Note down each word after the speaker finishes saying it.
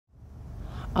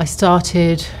I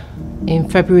started in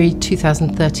February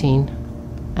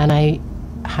 2013 and I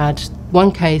had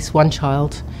one case, one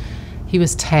child. He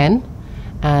was 10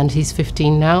 and he's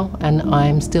 15 now, and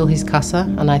I'm still his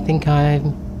CASA, and I think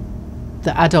I'm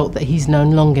the adult that he's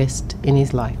known longest in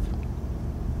his life.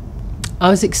 I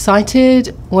was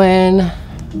excited when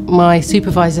my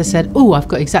supervisor said, "Oh, I've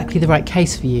got exactly the right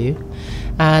case for you."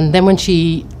 And then when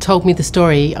she told me the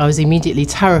story, I was immediately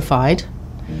terrified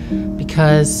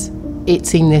because it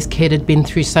seemed this kid had been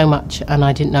through so much and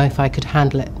I didn't know if I could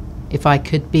handle it, if I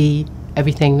could be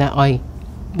everything that I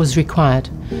was required.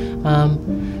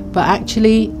 But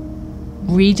actually,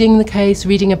 reading the case,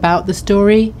 reading about the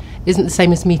story, isn't the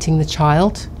same as meeting the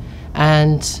child.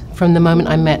 And from the moment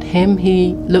I met him,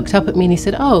 he looked up at me and he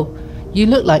said, "Oh, you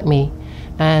look like me."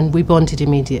 And we bonded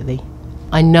immediately.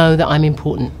 I know that I'm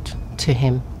important to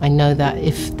him. I know that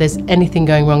if there's anything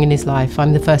going wrong in his life,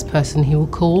 I'm the first person he will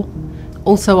call.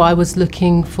 Also, I was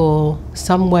looking for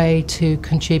some way to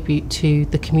contribute to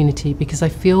the community because I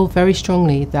feel very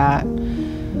strongly that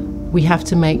we have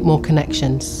to make more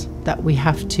connections, that we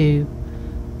have to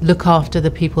look after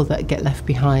the people that get left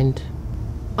behind.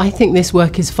 I think this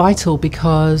work is vital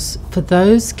because for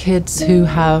those kids who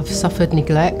have suffered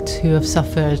neglect, who have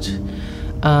suffered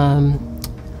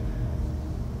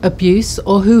abuse,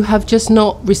 or who have just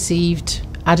not received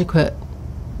adequate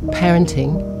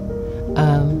parenting,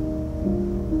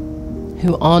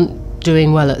 who aren't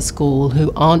doing well at school,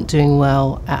 who aren't doing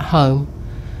well at home,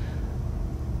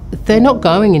 they're not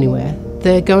going anywhere.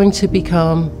 They're going to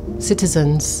become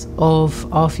citizens of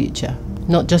our future,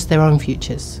 not just their own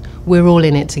futures. We're all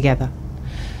in it together.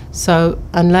 So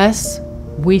unless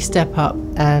we step up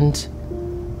and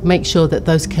make sure that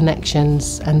those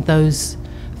connections and those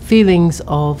feelings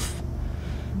of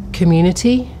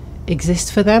community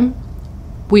exist for them,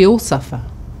 we all suffer.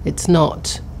 It's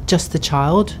not just the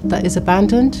child that is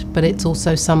abandoned, but it's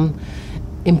also some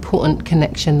important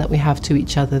connection that we have to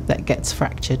each other that gets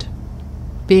fractured.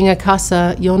 Being a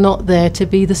CASA, you're not there to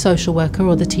be the social worker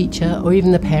or the teacher or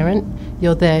even the parent.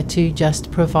 You're there to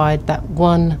just provide that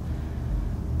one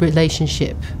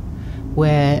relationship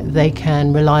where they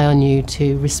can rely on you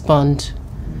to respond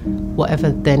whatever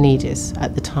their need is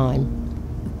at the time.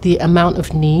 The amount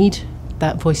of need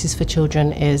that Voices for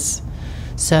Children is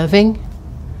serving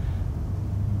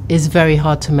is very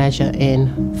hard to measure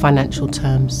in financial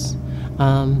terms.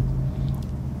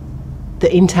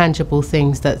 The intangible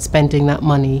things that spending that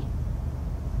money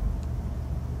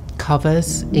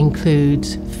covers include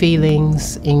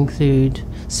feelings, include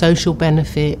social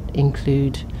benefit,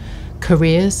 include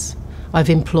careers. I've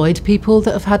employed people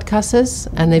that have had CASAs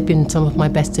and they've been some of my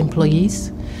best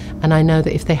employees, and I know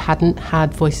that if they hadn't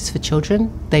had Voices for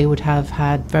Children, they would have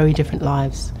had very different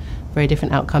lives, very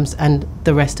different outcomes, and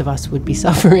the rest of us would be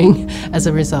suffering as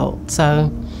a result. So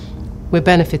we're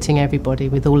benefiting everybody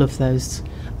with all of those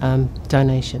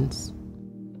donations.